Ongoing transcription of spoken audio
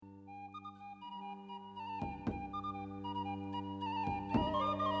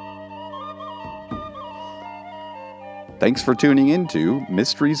Thanks for tuning in to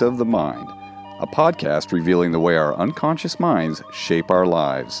Mysteries of the Mind, a podcast revealing the way our unconscious minds shape our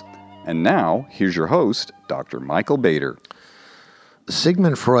lives. And now, here's your host, Dr. Michael Bader.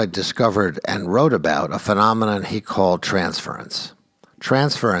 Sigmund Freud discovered and wrote about a phenomenon he called transference.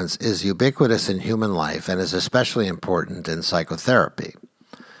 Transference is ubiquitous in human life and is especially important in psychotherapy.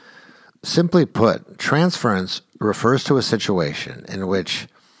 Simply put, transference refers to a situation in which,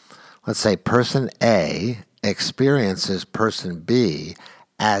 let's say, person A experiences person B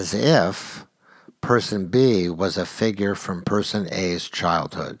as if person B was a figure from person A's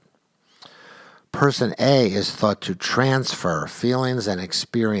childhood. Person A is thought to transfer feelings and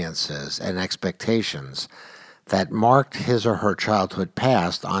experiences and expectations that marked his or her childhood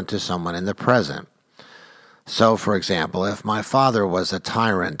past onto someone in the present. So, for example, if my father was a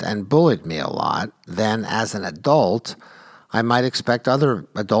tyrant and bullied me a lot, then as an adult, I might expect other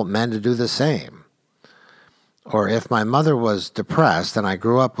adult men to do the same. Or if my mother was depressed and I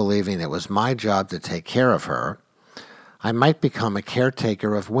grew up believing it was my job to take care of her, I might become a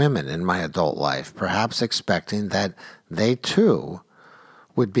caretaker of women in my adult life, perhaps expecting that they too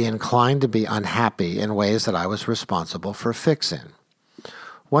would be inclined to be unhappy in ways that I was responsible for fixing.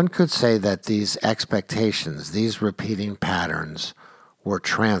 One could say that these expectations, these repeating patterns, were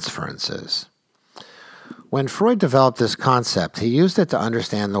transferences. When Freud developed this concept, he used it to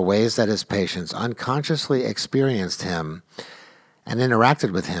understand the ways that his patients unconsciously experienced him and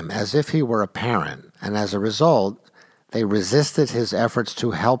interacted with him as if he were a parent, and as a result, they resisted his efforts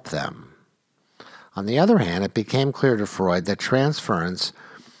to help them. On the other hand, it became clear to Freud that transference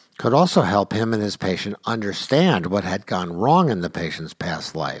could also help him and his patient understand what had gone wrong in the patient's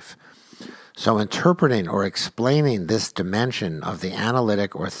past life. So interpreting or explaining this dimension of the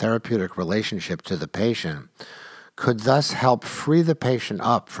analytic or therapeutic relationship to the patient could thus help free the patient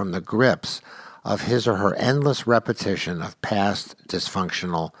up from the grips of his or her endless repetition of past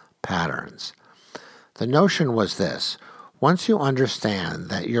dysfunctional patterns. The notion was this: once you understand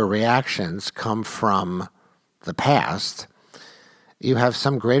that your reactions come from the past, you have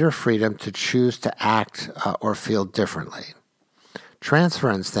some greater freedom to choose to act or feel differently.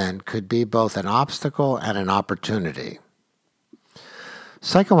 Transference, then, could be both an obstacle and an opportunity.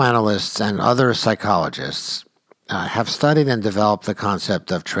 Psychoanalysts and other psychologists have studied and developed the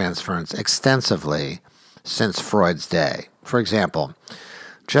concept of transference extensively since Freud's day. For example,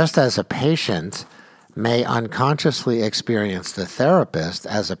 just as a patient may unconsciously experience the therapist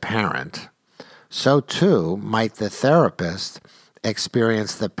as a parent, so too might the therapist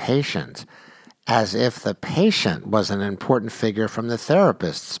experience the patient as if the patient was an important figure from the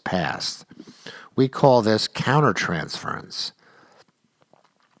therapist's past. We call this countertransference.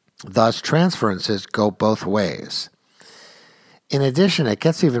 Thus, transferences go both ways. In addition, it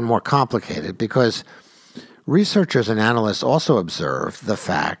gets even more complicated because researchers and analysts also observed the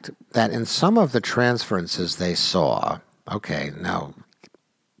fact that in some of the transferences they saw, now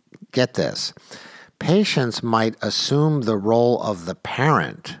get this, patients might assume the role of the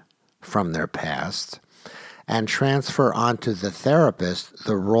parent from their past and transfer onto the therapist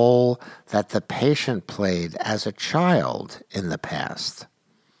the role that the patient played as a child in the past.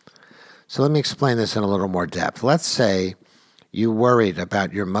 So let me explain this in a little more depth. Let's say you worried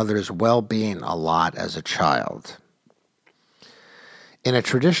about your mother's well-being a lot as a child. In a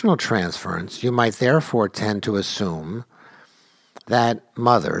traditional transference, you might therefore tend to assume that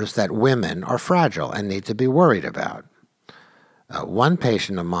women are fragile and need to be worried about. One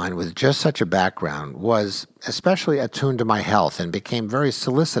patient of mine with just such a background was especially attuned to my health and became very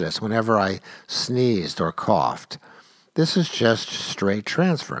solicitous whenever I sneezed or coughed. This is just straight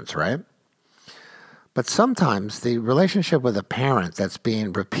transference, right? But sometimes the relationship with a parent that's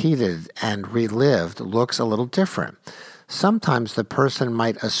being repeated and relived looks a little different. Sometimes the person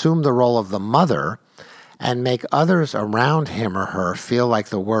might assume the role of the mother and make others around him or her feel like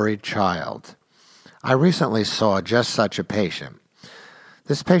the worried child. I recently saw just such a patient.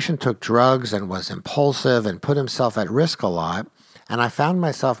 This patient took drugs and was impulsive and put himself at risk a lot, and I found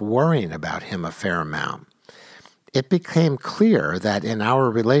myself worrying about him a fair amount. It became clear that in our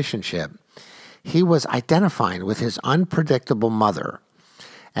relationship, he was identifying with his unpredictable mother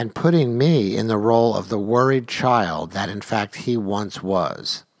and putting me in the role of the worried child that in fact he once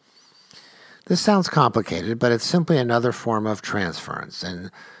was. This sounds complicated, but it's simply another form of transference, and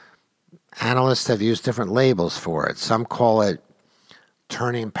analysts have used different labels for it. Some call it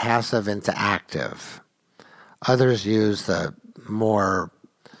turning passive into active. Others use the more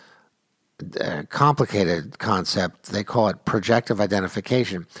complicated concept. They call it projective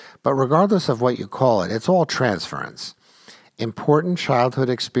identification. But regardless of what you call it, it's all transference. Important childhood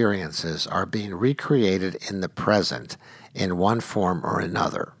experiences are being recreated in the present in one form or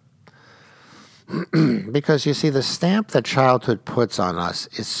another. Because you see, the stamp that childhood puts on us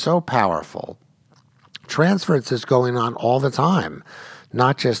is so powerful. Transference is going on all the time,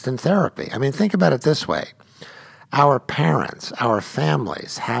 not just in therapy. I mean, think about it this way. Our parents, our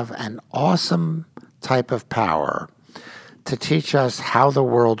families have an awesome type of power to teach us how the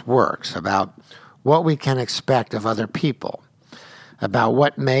world works, about what we can expect of other people, about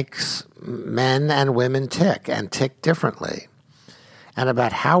what makes men and women tick and tick differently, and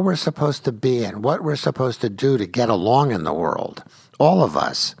about how we're supposed to be and what we're supposed to do to get along in the world. All of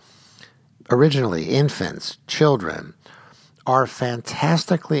us, originally infants, children, are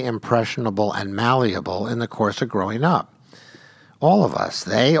fantastically impressionable and malleable in the course of growing up. All of us,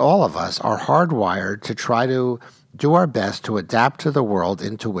 all of us are hardwired to try to do our best to adapt to the world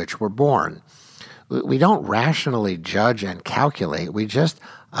into which we're born. We don't rationally judge and calculate. We just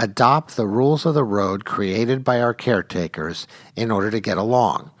adopt the rules of the road created by our caretakers in order to get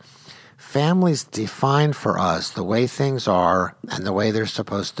along. Families define for us the way things are and the way they're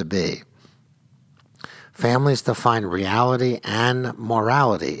supposed to be. Families define reality and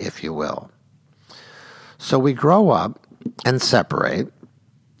morality, if you will. So we grow up and separate.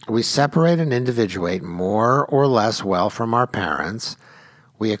 We separate and individuate more or less well from our parents.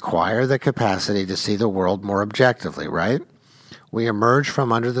 We acquire the capacity to see the world more objectively, right? We emerge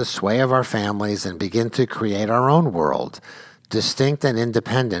from under the sway of our families and begin to create our own world, distinct and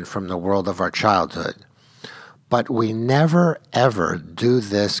independent from the world of our childhood. But we never, ever do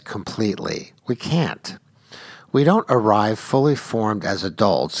this completely. We can't. We don't arrive fully formed as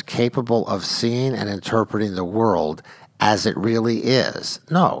adults, capable of seeing and interpreting the world as it really is.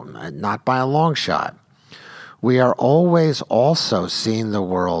 No, not by a long shot. We are always also seeing the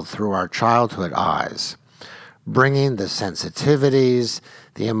world through our childhood eyes, bringing the sensitivities,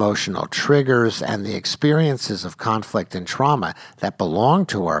 the emotional triggers, and the experiences of conflict and trauma that belong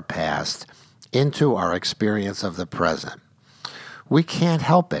to our past into our experience of the present. We can't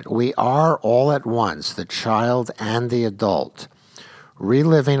help it. We are all at once the child and the adult,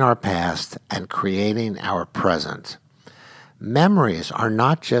 reliving our past and creating our present. Memories are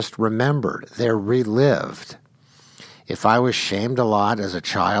not just remembered, they're relived. If I was shamed a lot as a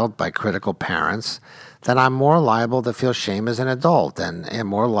child by critical parents, then I'm more liable to feel shame as an adult and am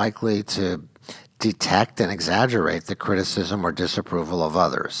more likely to detect and exaggerate the criticism or disapproval of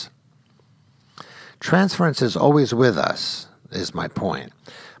others. Transference is always with us, is my point,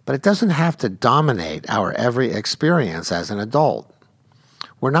 but it doesn't have to dominate our every experience as an adult.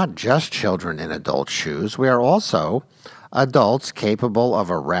 We're not just children in adult shoes. We are also adults capable of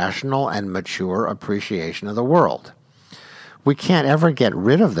a rational and mature appreciation of the world. We can't ever get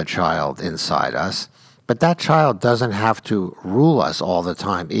rid of the child inside us, but that child doesn't have to rule us all the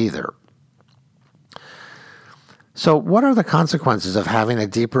time either. So what are the consequences of having a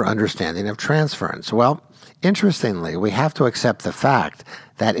deeper understanding of transference? Well, interestingly, we have to accept the fact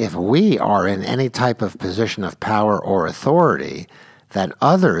that if we are in any type of position of power or authority, that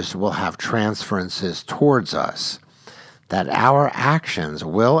others will have transferences towards us, that our actions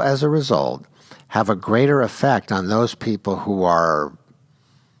will, as a result, have a greater effect on those people who are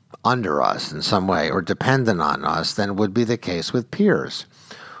under us in some way or dependent on us than would be the case with peers.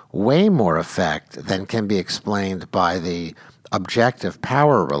 Way more effect than can be explained by the objective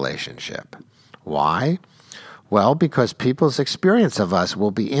power relationship. Why? Well, because people's experience of us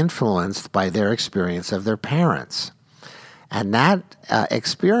will be influenced by their experience of their parents. And that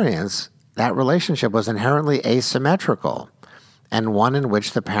experience, that relationship was inherently asymmetrical, and one in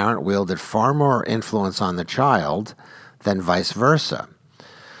which the parent wielded far more influence on the child than vice versa.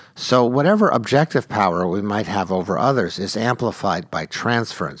 So whatever objective power we might have over others is amplified by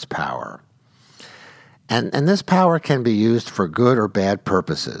transference power. And this power can be used for good or bad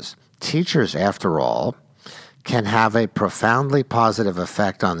purposes. Teachers, after all, can have a profoundly positive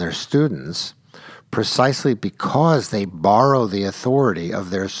effect on their students precisely because they borrow the authority of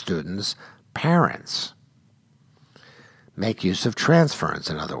their students' parents. Make use of transference,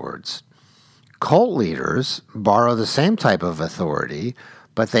 in other words. Cult leaders borrow the same type of authority,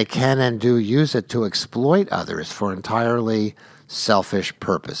 but they can and do use it to exploit others for entirely selfish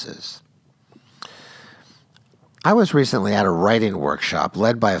purposes. I was recently at a writing workshop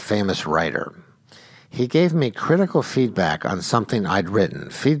led by a famous writer. He gave me critical feedback on something I'd written,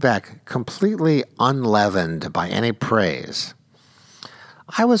 feedback completely unleavened by any praise.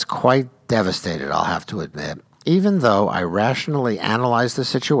 I was quite devastated, I'll have to admit. Even though I rationally analyzed the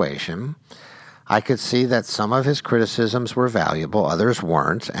situation, I could see that some of his criticisms were valuable, others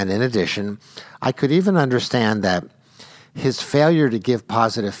weren't, and in addition, I could even understand that his failure to give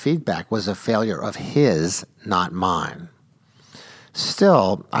positive feedback was a failure of his, not mine.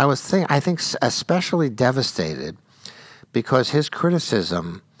 Still, I think especially devastated because his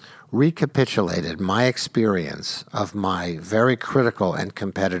criticism recapitulated my experience of my very critical and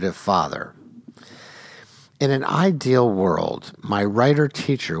competitive father. In an ideal world, my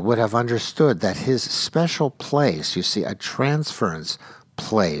writer-teacher would have understood that his special place, you see, a transference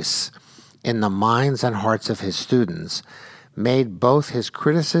place in the minds and hearts of his students, made both his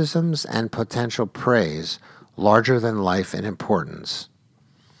criticisms and potential praise larger than life in importance.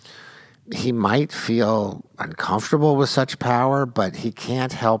 He might feel uncomfortable with such power, but he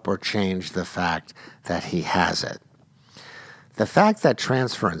can't help or change the fact that he has it. The fact that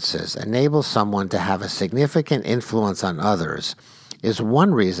transferences enable someone to have a significant influence on others is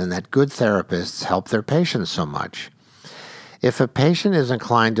one reason that good therapists help their patients so much. If a patient is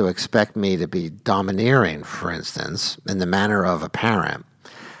inclined to expect me to be domineering, for instance, in the manner of a parent,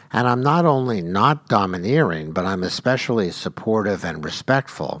 and I'm not only not domineering, but I'm especially supportive and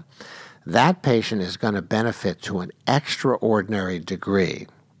respectful, that patient is going to benefit to an extraordinary degree.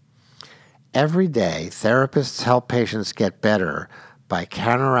 Every day, therapists help patients get better by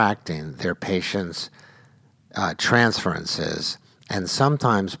counteracting their patients' transferences, and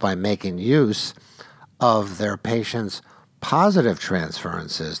sometimes by making use of their patients' positive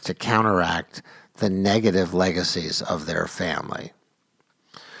transferences to counteract the negative legacies of their family.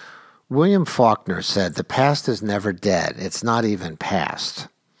 William Faulkner said, "The past is never dead. It's not even past."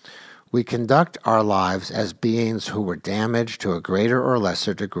 We conduct our lives as beings who were damaged to a greater or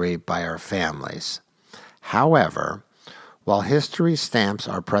lesser degree by our families. However, while history stamps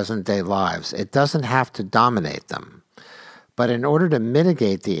our present-day lives, it doesn't have to dominate them. But in order to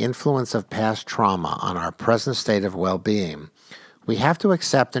mitigate the influence of past trauma on our present state of well-being, we have to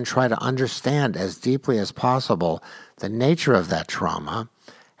accept and try to understand as deeply as possible the nature of that trauma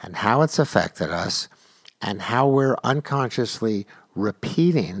and how it's affected us and how we're unconsciously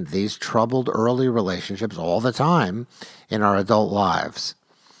repeating these troubled early relationships all the time in our adult lives.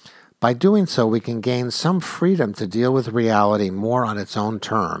 By doing so, we can gain some freedom to deal with reality more on its own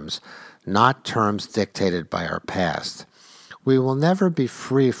terms, not terms dictated by our past. We will never be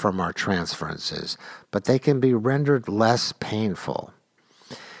free from our transferences, but they can be rendered less painful.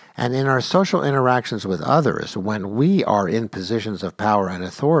 And in our social interactions with others, when we are in positions of power and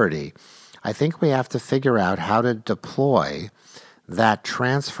authority, I think we have to figure out how to deploy that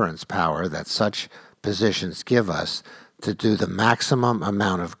transference power that such positions give us to do the maximum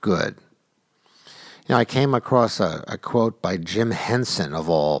amount of good. I came across a quote by Jim Henson, of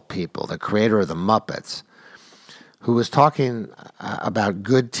all people, the creator of the Muppets, who was talking about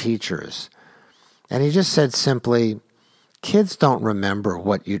good teachers. And he just said simply, kids don't remember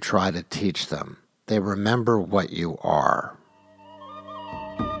what you try to teach them. They remember what you are.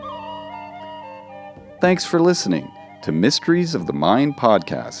 Thanks for listening to Mysteries of the Mind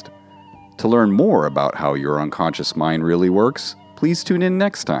podcast. To learn more about how your unconscious mind really works, please tune in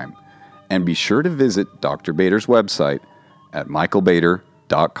next time. And be sure to visit Dr. Bader's website at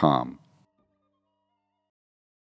michaelbader.com.